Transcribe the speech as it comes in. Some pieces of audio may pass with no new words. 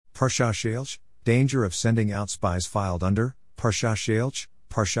Parsha Shelch, danger of sending out spies filed under, Parsha Shelch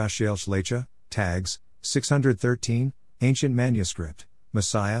Lecha, tags, 613, ancient manuscript,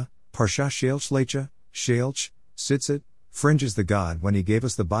 Messiah, Parsha Shelch Lecha, Shelch, Tzitzit, fringes. The God when He gave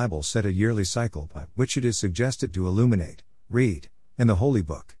us the Bible set a yearly cycle by which it is suggested to illuminate, read, in the Holy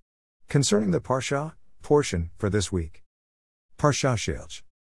Book. Concerning the Parsha, portion, for this week. Parsha Shelch.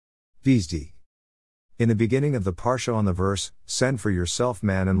 Vizdi. In the beginning of the Parsha on the verse, send for yourself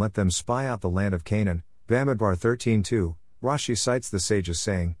man and let them spy out the land of Canaan, Bamidbar 13:2, Rashi cites the sages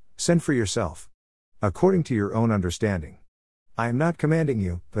saying, send for yourself. According to your own understanding. I am not commanding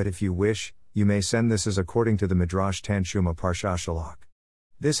you, but if you wish, you may send. This is according to the Midrash Tanshuma Parsha Shalach.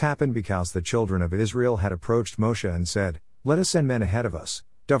 This happened because the children of Israel had approached Moshe and said, let us send men ahead of us,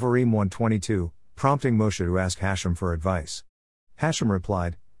 Devarim 1:22, prompting Moshe to ask Hashem for advice. Hashem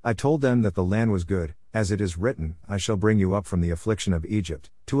replied, I told them that the land was good, as it is written, I shall bring you up from the affliction of Egypt,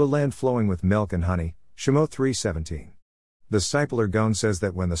 to a land flowing with milk and honey, Shemot 3:17. The Sipler Gon says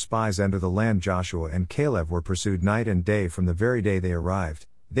that when the spies entered the land, Joshua and Caleb were pursued night and day from the very day they arrived.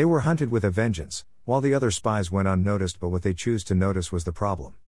 They were hunted with a vengeance, while the other spies went unnoticed, but what they choose to notice was the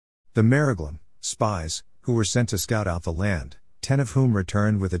problem. The Meraglim, spies, who were sent to scout out the land, 10 of whom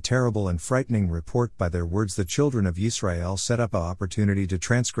returned with a terrible and frightening report. By their words the children of Israel set up an opportunity to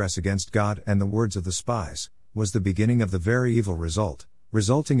transgress against God, and the words of the spies was the beginning of the very evil result,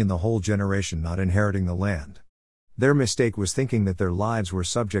 resulting in the whole generation not inheriting the land. Their mistake was thinking that their lives were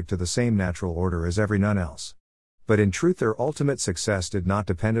subject to the same natural order as every none else. But in truth their ultimate success did not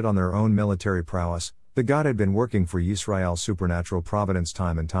depend on their own military prowess. The God had been working for Yisrael's supernatural providence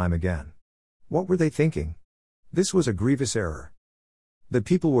time and time again. What were they thinking? This was a grievous error. The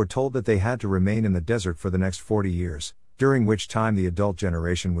people were told that they had to remain in the desert for the next 40 years, during which time the adult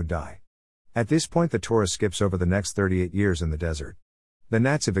generation would die. At this point the Torah skips over the next 38 years in the desert. The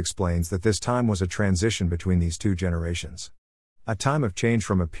Netziv explains that this time was a transition between these two generations. A time of change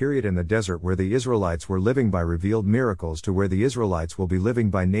from a period in the desert where the Israelites were living by revealed miracles to where the Israelites will be living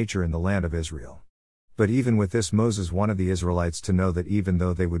by nature in the land of Israel. But even with this, Moses wanted the Israelites to know that even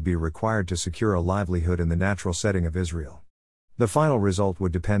though they would be required to secure a livelihood in the natural setting of Israel, the final result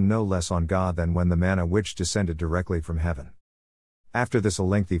would depend no less on God than when the manna which descended directly from heaven. After this a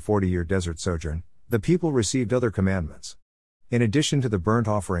lengthy 40-year desert sojourn, the people received other commandments. In addition to the burnt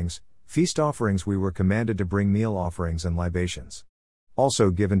offerings, feast offerings, we were commanded to bring meal offerings and libations. Also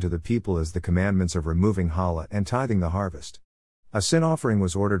given to the people is the commandments of removing challah and tithing the harvest. A sin offering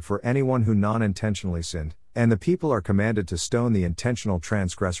was ordered for anyone who non-intentionally sinned, and the people are commanded to stone the intentional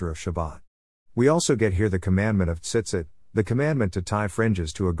transgressor of Shabbat. We also get here the commandment of tzitzit, the commandment to tie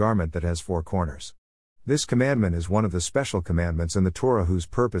fringes to a garment that has 4 corners. This commandment is one of the special commandments in the Torah whose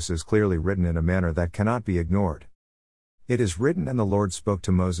purpose is clearly written in a manner that cannot be ignored. It is written, and the Lord spoke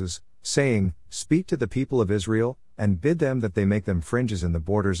to Moses, saying, speak to the people of Israel, and bid them that they make them fringes in the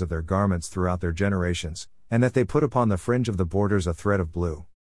borders of their garments throughout their generations, and that they put upon the fringe of the borders a thread of blue.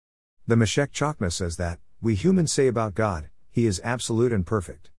 The Meshech Chochmah says that, we humans say about God, He is absolute and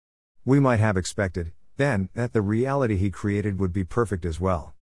perfect. We might have expected, then, that the reality He created would be perfect as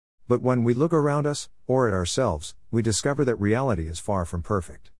well. But when we look around us, or at ourselves, we discover that reality is far from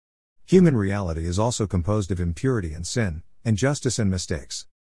perfect. Human reality is also composed of impurity and sin, injustice and mistakes.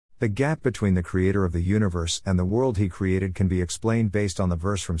 The gap between the Creator of the universe and the world He created can be explained based on the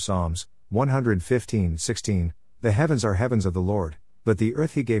verse from Psalms 115:16, the heavens are heavens of the Lord, but the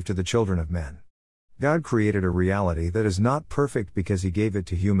earth He gave to the children of men. God created a reality that is not perfect because He gave it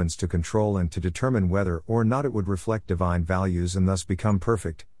to humans to control and to determine whether or not it would reflect divine values and thus become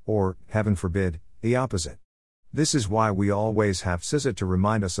perfect, or, heaven forbid, the opposite. This is why we always have tzitzit to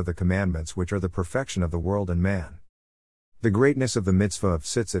remind us of the commandments which are the perfection of the world and man. The greatness of the mitzvah of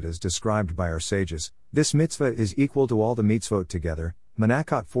tzitzit is described by our sages. This mitzvah is equal to all the mitzvot together,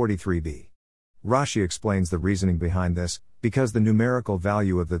 Menachot 43b. Rashi explains the reasoning behind this, because the numerical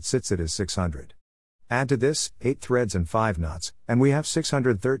value of the tzitzit is 600. Add to this, 8 threads and 5 knots, and we have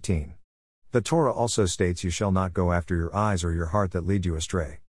 613. The Torah also states, you shall not go after your eyes or your heart that lead you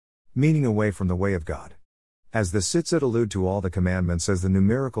astray. Meaning away from the way of God. As the tzitzit allude to all the commandments, as the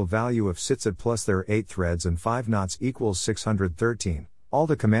numerical value of tzitzit plus their 8 threads and 5 knots equals 613, all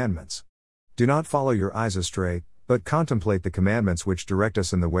the commandments. Do not follow your eyes astray, but contemplate the commandments which direct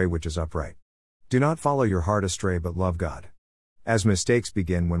us in the way which is upright. Do not follow your heart astray but love God. As mistakes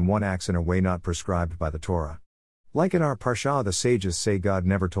begin when one acts in a way not prescribed by the Torah. Like in our Parsha, the sages say God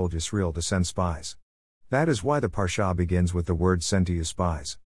never told Yisrael to send spies. That is why the Parsha begins with the word send to you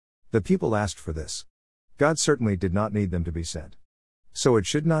spies. The people asked for this. God certainly did not need them to be sent. So it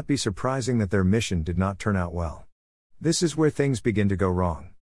should not be surprising that their mission did not turn out well. This is where things begin to go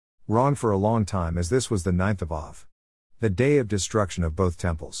wrong. Wrong for a long time, as this was the 9th of Av, the day of destruction of both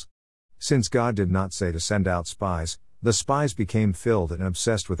temples. Since God did not say to send out spies, the spies became filled and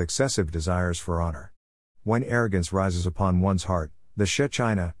obsessed with excessive desires for honor. When arrogance rises upon one's heart, the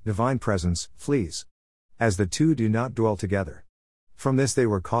Shekinah, divine presence, flees. As the two do not dwell together. From this they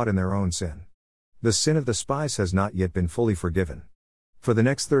were caught in their own sin. The sin of the spies has not yet been fully forgiven. For the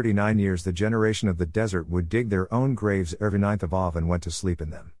next 39 years the generation of the desert would dig their own graves every 9th of Av and went to sleep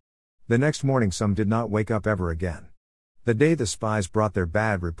in them. The next morning some did not wake up ever again. The day the spies brought their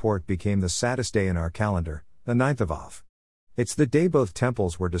bad report became the saddest day in our calendar, the 9th of Av. It's the day both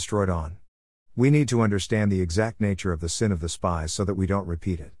temples were destroyed on. We need to understand the exact nature of the sin of the spies so that we don't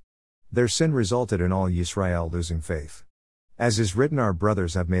repeat it. Their sin resulted in all Yisrael losing faith. As is written, our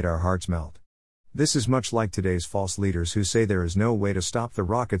brothers have made our hearts melt. This is much like today's false leaders who say there is no way to stop the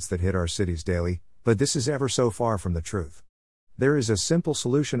rockets that hit our cities daily, but this is ever so far from the truth. There is a simple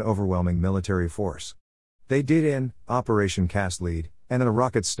solution: overwhelming military force. They did in Operation Cast Lead, and the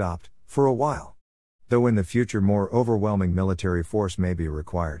rockets stopped, for a while. Though in the future more overwhelming military force may be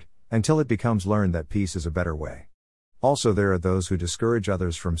required, until it becomes learned that peace is a better way. Also there are those who discourage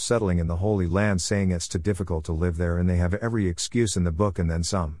others from settling in the Holy Land, saying it's too difficult to live there, and they have every excuse in the book and then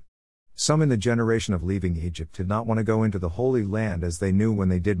some. Some in the generation of leaving Egypt did not want to go into the Holy Land, as they knew when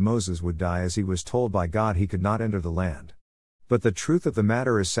they did Moses would die, as he was told by God he could not enter the land. But the truth of the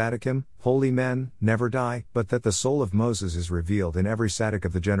matter is Tzaddikim, holy men, never die, but that the soul of Moses is revealed in every tzaddik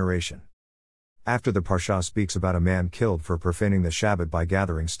of the generation. After the Parsha speaks about a man killed for profaning the Shabbat by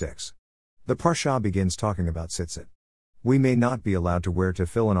gathering sticks. The Parsha begins talking about tzitzit. We may not be allowed to wear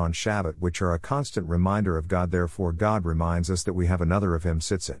tefillin on Shabbat, which are a constant reminder of God, therefore God reminds us that we have another of him,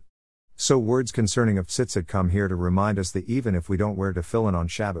 tzitzit. So words concerning of tzitzit come here to remind us that even if we don't wear tefillin on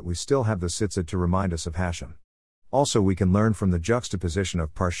Shabbat, we still have the tzitzit to remind us of Hashem. Also we can learn from the juxtaposition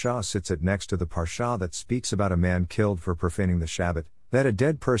of Parsha tzitzit next to the Parsha that speaks about a man killed for profaning the Shabbat, that a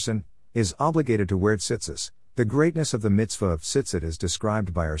dead person is obligated to wear tzitzis. The greatness of the mitzvah of tzitzit is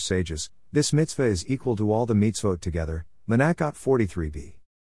described by our sages. This mitzvah is equal to all the mitzvot together. Menachot 43b.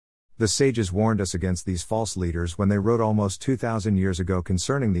 The sages warned us against these false leaders when they wrote almost 2,000 years ago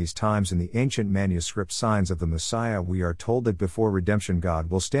concerning these times in the ancient manuscript Signs of the Messiah. We are told that before redemption God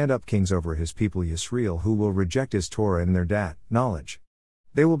will stand up kings over his people Yisrael who will reject his Torah and their knowledge.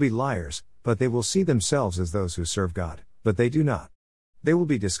 They will be liars, but they will see themselves as those who serve God, but they do not. They will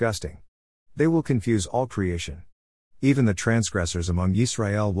be disgusting. They will confuse all creation. Even the transgressors among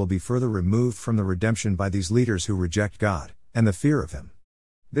Yisrael will be further removed from the redemption by these leaders who reject God, and the fear of him.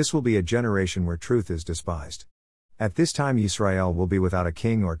 This will be a generation where truth is despised. At this time Yisrael will be without a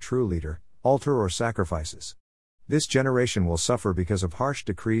king or true leader, altar or sacrifices. This generation will suffer because of harsh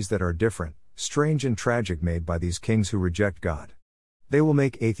decrees that are different, strange and tragic made by these kings who reject God. They will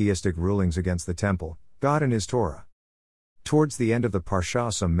make atheistic rulings against the temple, God and his Torah. Towards the end of the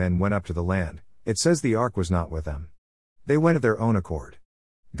Parsha some men went up to the land. It says the ark was not with them. They went of their own accord.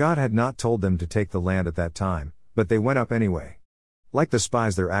 God had not told them to take the land at that time, but they went up anyway. Like the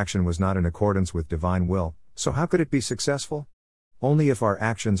spies, their action was not in accordance with divine will, so how could it be successful? Only if our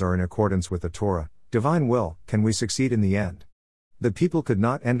actions are in accordance with the Torah, divine will, can we succeed in the end. The people could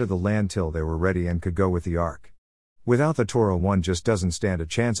not enter the land till they were ready and could go with the ark. Without the Torah one just doesn't stand a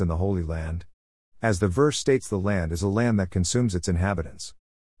chance in the Holy Land. As the verse states, the land is a land that consumes its inhabitants.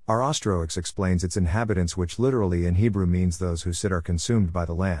 Our Ostroix explains its inhabitants, which literally in Hebrew means those who sit are consumed by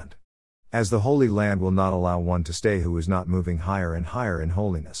the land. As the Holy Land will not allow one to stay who is not moving higher and higher in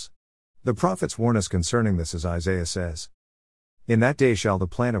holiness. The prophets warn us concerning this, as Isaiah says. In that day shall the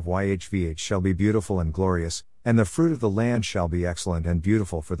plant of YHVH shall be beautiful and glorious, and the fruit of the land shall be excellent and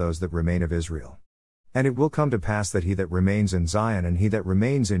beautiful for those that remain of Israel. And it will come to pass that he that remains in Zion and he that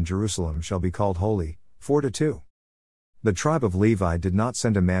remains in Jerusalem shall be called holy. 4-2. The tribe of Levi did not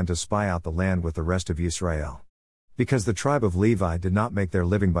send a man to spy out the land with the rest of Israel. Because the tribe of Levi did not make their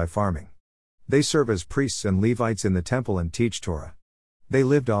living by farming. They serve as priests and Levites in the temple and teach Torah. They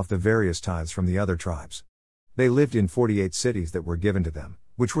lived off the various tithes from the other tribes. They lived in 48 cities that were given to them,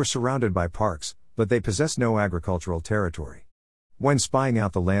 which were surrounded by parks, but they possessed no agricultural territory. When spying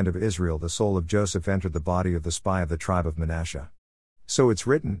out the land of Israel, the soul of Joseph entered the body of the spy of the tribe of Manasseh. So it's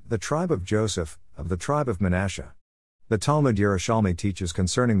written, the tribe of Joseph, of the tribe of Manasseh. The Talmud Yerushalmi teaches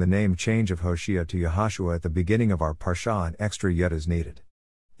concerning the name change of Hoshea to Yehoshua at the beginning of our Parsha. An extra yud is needed.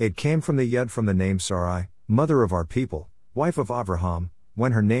 It came from the yud from the name Sarai, mother of our people, wife of Avraham,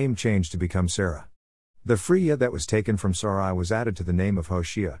 when her name changed to become Sarah. The free yud that was taken from Sarai was added to the name of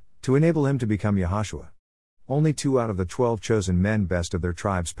Hoshea, to enable him to become Yehoshua. Only 2 out of the 12 chosen men best of their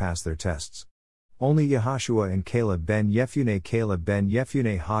tribes passed their tests. Only Yehoshua and Caleb ben Yefuneh. Caleb ben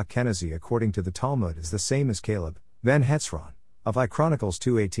Yefuneh ha-Kenizi according to the Talmud is the same as Caleb ben Hetzron, of I Chronicles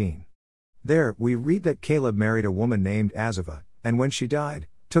 2:18. There, we read that Caleb married a woman named Azavah, and when she died,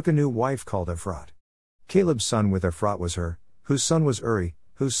 took a new wife called Ephrat. Caleb's son with Ephrat was Hur, whose son was Uri,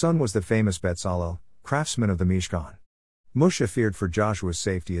 whose son was the famous Betzalel, craftsman of the Mishkan. Moshe feared for Joshua's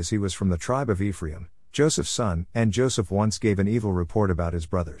safety as he was from the tribe of Ephraim, Joseph's son, and Joseph once gave an evil report about his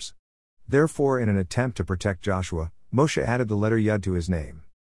brothers. Therefore, in an attempt to protect Joshua, Moshe added the letter Yud to his name.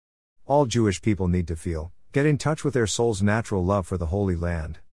 All Jewish people need to get in touch with their soul's natural love for the Holy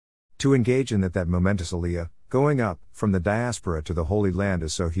Land. To engage in that momentous aliyah, going up, from the diaspora to the Holy Land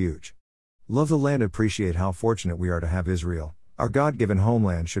is so huge. Love the land, appreciate how fortunate we are to have Israel, our God-given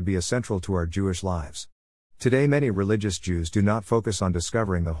homeland should be essential to our Jewish lives. Today many religious Jews do not focus on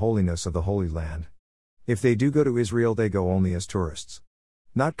discovering the holiness of the Holy Land. If they do go to Israel, they go only as tourists.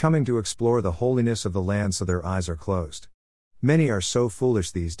 Not coming to explore the holiness of the land, so their eyes are closed. Many are so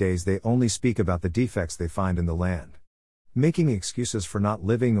foolish these days they only speak about the defects they find in the land. Making excuses for not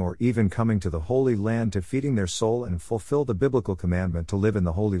living or even coming to the Holy Land to feeding their soul and fulfill the biblical commandment to live in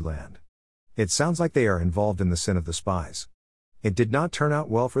the Holy Land. It sounds like they are involved in the sin of the spies. It did not turn out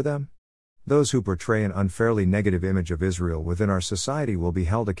well for them? Those who portray an unfairly negative image of Israel within our society will be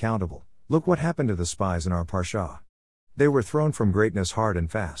held accountable. Look what happened to the spies in our Parsha. They were thrown from greatness hard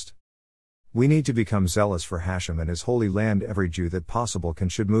and fast. We need to become zealous for Hashem and His Holy Land. Every Jew that possible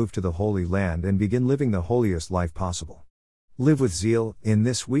should move to the Holy Land and begin living the holiest life possible. Live with zeal. In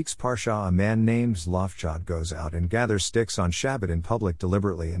this week's Parsha, a man named Zlofchad goes out and gathers sticks on Shabbat in public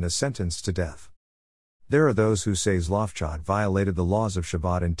deliberately and is sentenced to death. There are those who say Zlofchad violated the laws of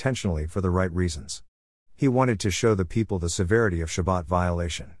Shabbat intentionally for the right reasons. He wanted to show the people the severity of Shabbat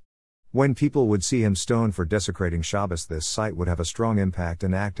violation. When people would see him stoned for desecrating Shabbos, this sight would have a strong impact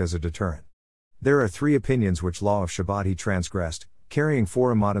and act as a deterrent. There are three opinions which law of Shabbat he transgressed: carrying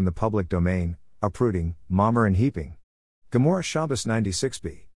 4 amot in the public domain, uprooting, mamer and heaping. Gemara Shabbos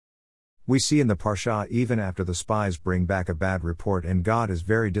 96b. We see in the Parsha even after the spies bring back a bad report and God is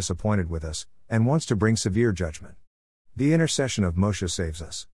very disappointed with us, and wants to bring severe judgment. The intercession of Moshe saves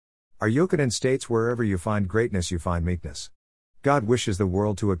us. Our Yochanan states, wherever you find greatness you find meekness. God wishes the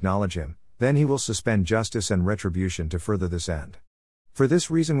world to acknowledge Him, then He will suspend justice and retribution to further this end. For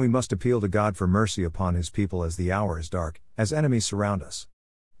this reason we must appeal to God for mercy upon His people as the hour is dark, as enemies surround us.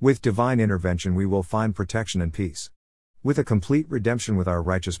 With divine intervention we will find protection and peace. With a complete redemption with our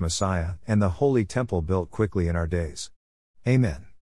righteous Messiah, and the holy temple built quickly in our days. Amen.